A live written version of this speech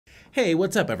Hey,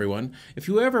 what's up everyone? If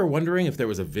you were ever wondering if there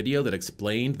was a video that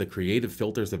explained the creative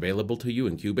filters available to you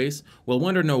in Cubase, well,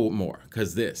 wonder no more,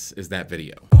 because this is that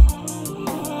video.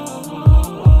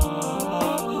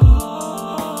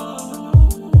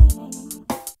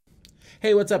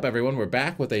 Hey, what's up everyone? We're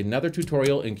back with another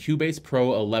tutorial in Cubase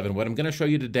Pro 11. What I'm going to show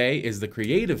you today is the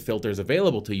creative filters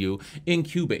available to you in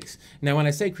Cubase. Now, when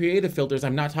I say creative filters,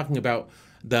 I'm not talking about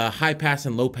the high pass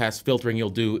and low pass filtering you'll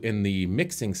do in the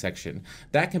mixing section.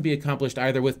 That can be accomplished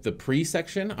either with the pre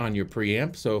section on your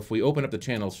preamp. So if we open up the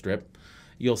channel strip,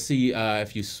 you'll see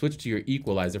if you switch to your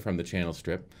equalizer from the channel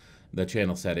strip, the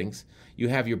channel settings, you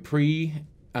have your pre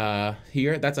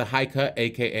here. That's a high cut,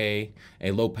 aka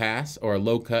a low pass, or a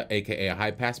low cut, aka a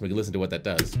high pass. We can listen to what that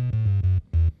does.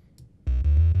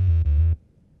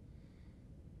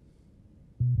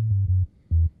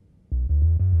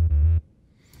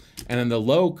 And then the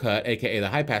low cut, aka the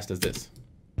high pass, does this.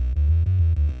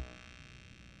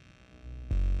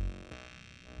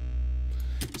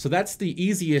 So that's the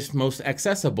easiest, most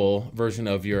accessible version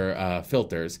of your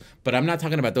filters, but I'm not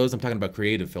talking about those, I'm talking about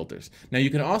creative filters. Now you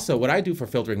can also, what I do for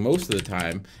filtering most of the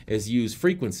time is use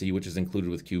frequency, which is included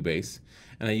with Cubase,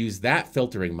 and I use that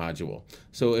filtering module.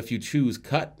 So if you choose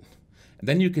cut,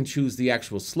 then you can choose the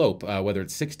actual slope, whether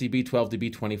it's 6 dB, 12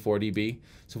 dB, 24 dB.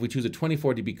 So if we choose a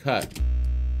 24 dB cut,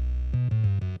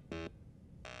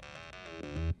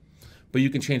 but you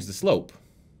can change the slope.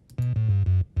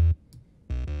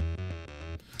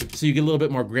 So you get a little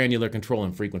bit more granular control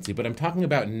and frequency, but I'm talking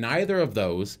about neither of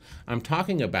those. I'm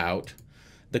talking about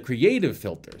the creative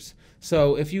filters.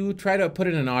 So if you try to put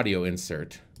in an audio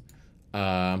insert,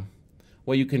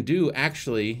 what you can do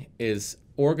actually is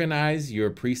organize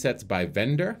your presets by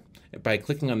vendor by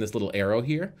clicking on this little arrow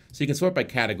here. So you can sort by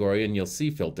category and you'll see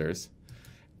filters.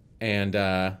 And,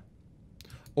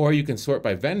 or you can sort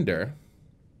by vendor.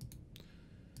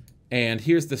 And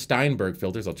here's the Steinberg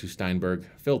filters. I'll choose Steinberg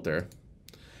filter.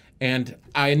 And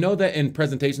I know that in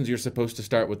presentations you're supposed to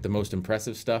start with the most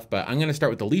impressive stuff, but I'm going to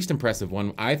start with the least impressive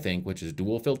one, I think, which is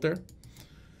dual filter.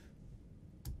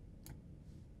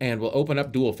 And we'll open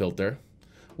up dual filter.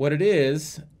 What it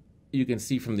is, you can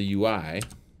see from the UI,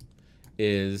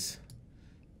 is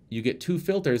you get two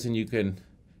filters and you can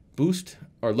boost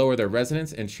or lower their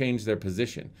resonance and change their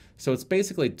position. So it's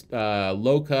basically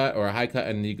low cut or a high cut,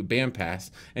 and you can band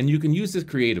pass, and you can use this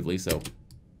creatively. So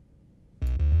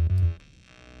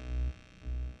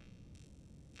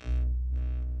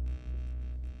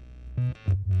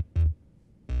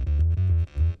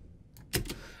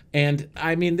and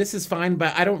I mean, this is fine,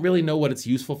 but I don't really know what it's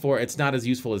useful for. It's not as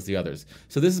useful as the others.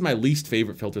 So this is my least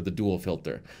favorite filter, the dual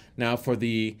filter. Now for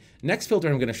the next filter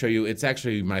I'm going to show you, it's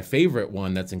actually my favorite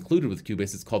one that's included with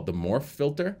Cubase. It's called the Morph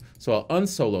Filter. So I'll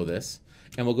unsolo this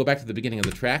and we'll go back to the beginning of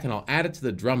the track and I'll add it to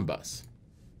the drum bus.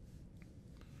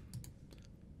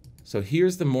 So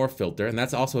here's the Morph Filter, and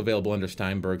that's also available under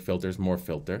Steinberg Filters, Morph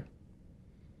Filter.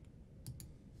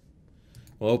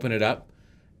 We'll open it up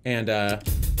and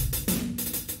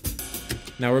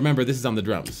now remember, this is on the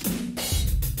drums.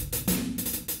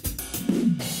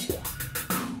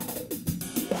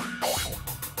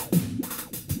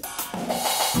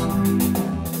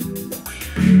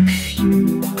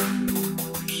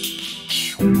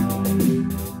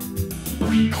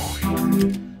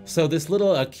 So this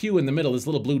little Q in the middle, this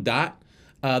little blue dot,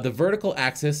 the vertical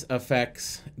axis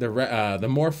affects the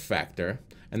morph factor,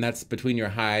 and that's between your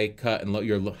high cut and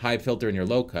your high filter and your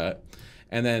low cut.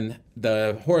 And then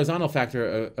the horizontal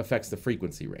factor affects the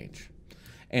frequency range.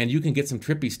 And you can get some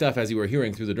trippy stuff as you were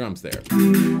hearing through the drums there.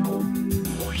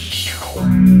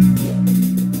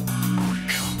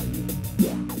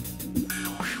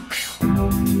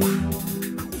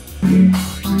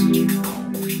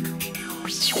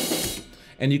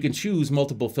 And you can choose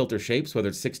multiple filter shapes, whether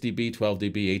it's 6 dB, 12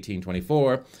 dB, 18,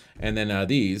 24, and then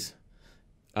these,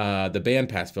 the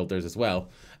bandpass filters as well.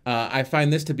 I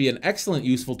find this to be an excellent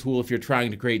useful tool if you're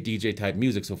trying to create DJ type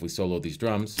music. So if we solo these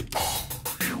drums.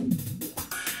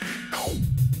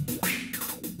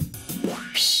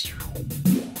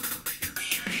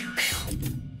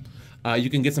 You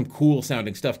can get some cool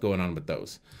sounding stuff going on with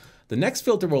those. The next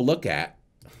filter we'll look at,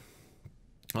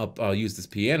 I'll use this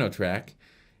piano track,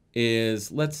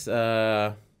 is let's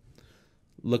look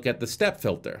at the step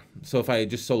filter. So if I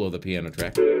just solo the piano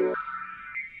track.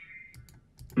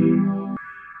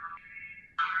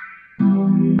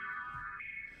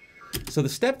 So the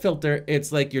step filter,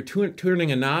 it's like you're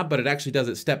turning a knob, but it actually does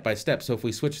it step by step. So if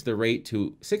we switch the rate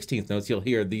to 16th notes, you'll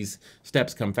hear these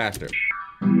steps come faster.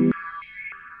 And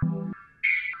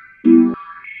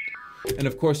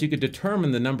of course, you could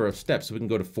determine the number of steps. So we can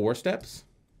go to 4 steps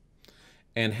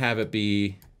and have it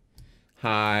be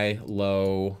high,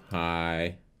 low,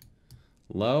 high,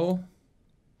 low.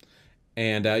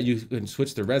 And you can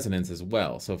switch the resonance as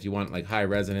well. So if you want like high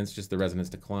resonance, just the resonance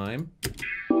to climb.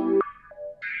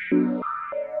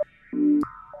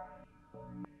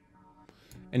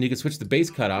 And you can switch the bass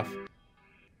cutoff.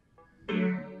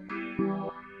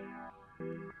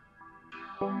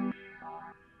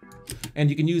 And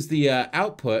you can use the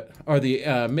output, or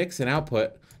the mix and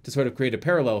output, to sort of create a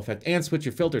parallel effect and switch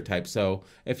your filter type. So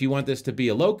if you want this to be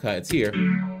a low cut, it's here.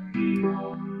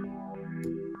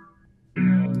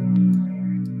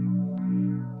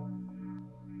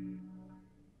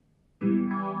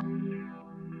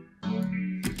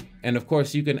 And of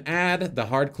course you can add the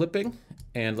hard clipping,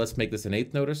 and let's make this an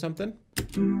eighth note or something.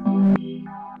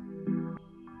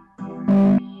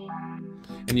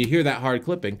 And you hear that hard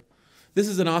clipping. This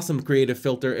is an awesome creative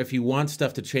filter if you want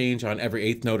stuff to change on every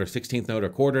eighth note or 16th note or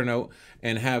quarter note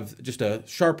and have just a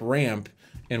sharp ramp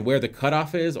and where the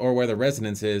cutoff is or where the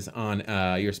resonance is on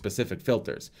your specific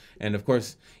filters. And of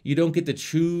course, you don't get to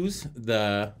choose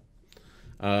the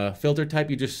filter type.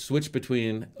 You just switch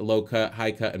between low cut,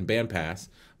 high cut, and bandpass,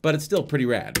 but it's still pretty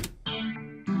rad.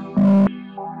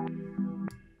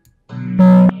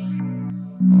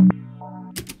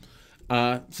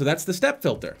 So that's the step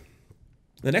filter.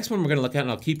 The next one we're going to look at, and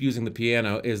I'll keep using the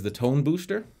piano, is the tone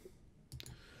booster.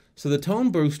 So the tone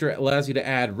booster allows you to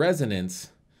add resonance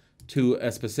to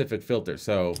a specific filter.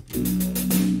 So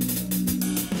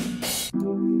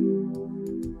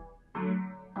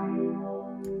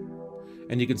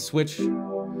and you can switch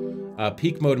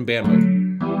peak mode and band mode.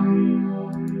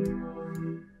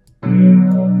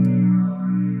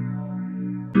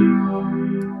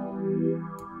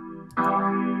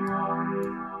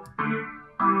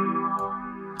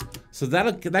 So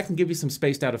that can give you some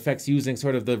spaced out effects using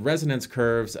sort of the resonance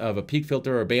curves of a peak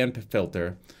filter or a band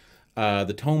filter.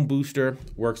 The tone booster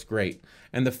works great.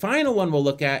 And the final one we'll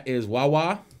look at is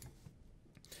wah-wah.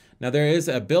 Now there is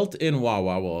a built-in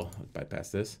wah-wah. We'll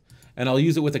bypass this. And I'll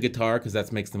use it with a guitar because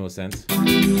that makes the most sense.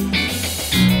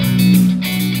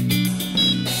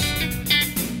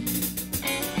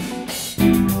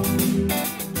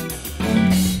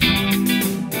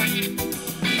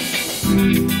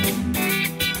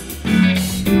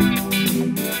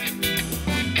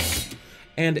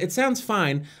 And it sounds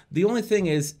fine. The only thing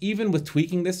is, even with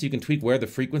tweaking this, you can tweak where the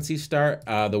frequencies start,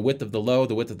 the width of the low,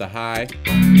 the width of the high.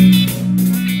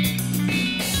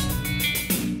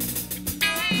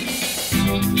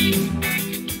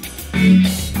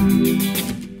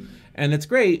 And it's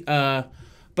great,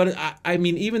 but I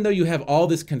mean, even though you have all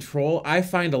this control, I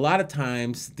find a lot of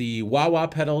times the wah-wah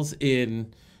pedals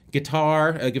in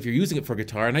guitar, like if you're using it for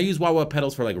guitar, and I use wah-wah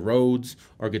pedals for like Rhodes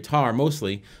or guitar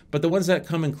mostly, but the ones that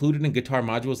come included in guitar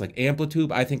modules like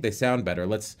Amplitude, I think they sound better.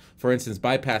 Let's, for instance,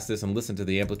 bypass this and listen to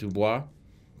the Amplitude wah.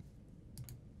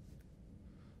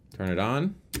 Turn it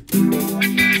on.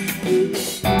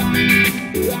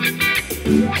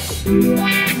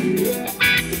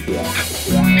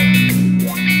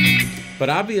 But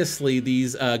obviously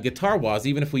these guitar wahs,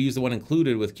 even if we use the one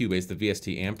included with Cubase, the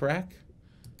VST amp rack,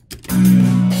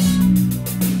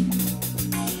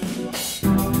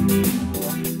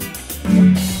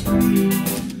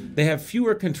 they have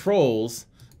fewer controls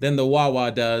than the wah-wah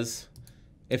does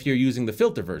if you're using the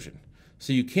filter version.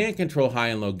 So you can't control high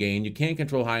and low gain, you can't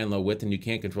control high and low width, and you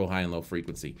can't control high and low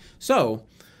frequency. So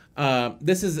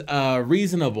this is a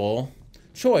reasonable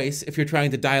choice if you're trying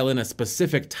to dial in a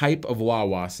specific type of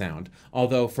wah-wah sound.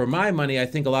 Although for my money, I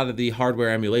think a lot of the hardware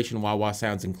emulation wah-wah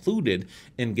sounds included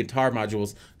in guitar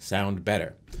modules sound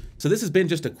better. So this has been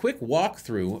just a quick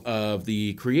walkthrough of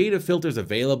the creative filters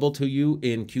available to you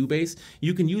in Cubase.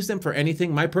 You can use them for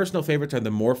anything. My personal favorites are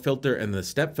the Morph Filter and the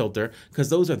Step Filter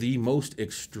because those are the most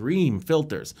extreme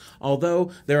filters. Although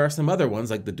there are some other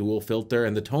ones like the Dual Filter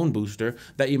and the Tone Booster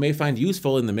that you may find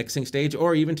useful in the mixing stage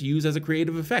or even to use as a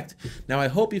creative effect. Now I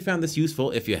hope you found this useful.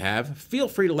 If you have, feel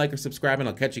free to like or subscribe and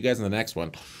I'll catch you guys in the next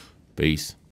one. Peace.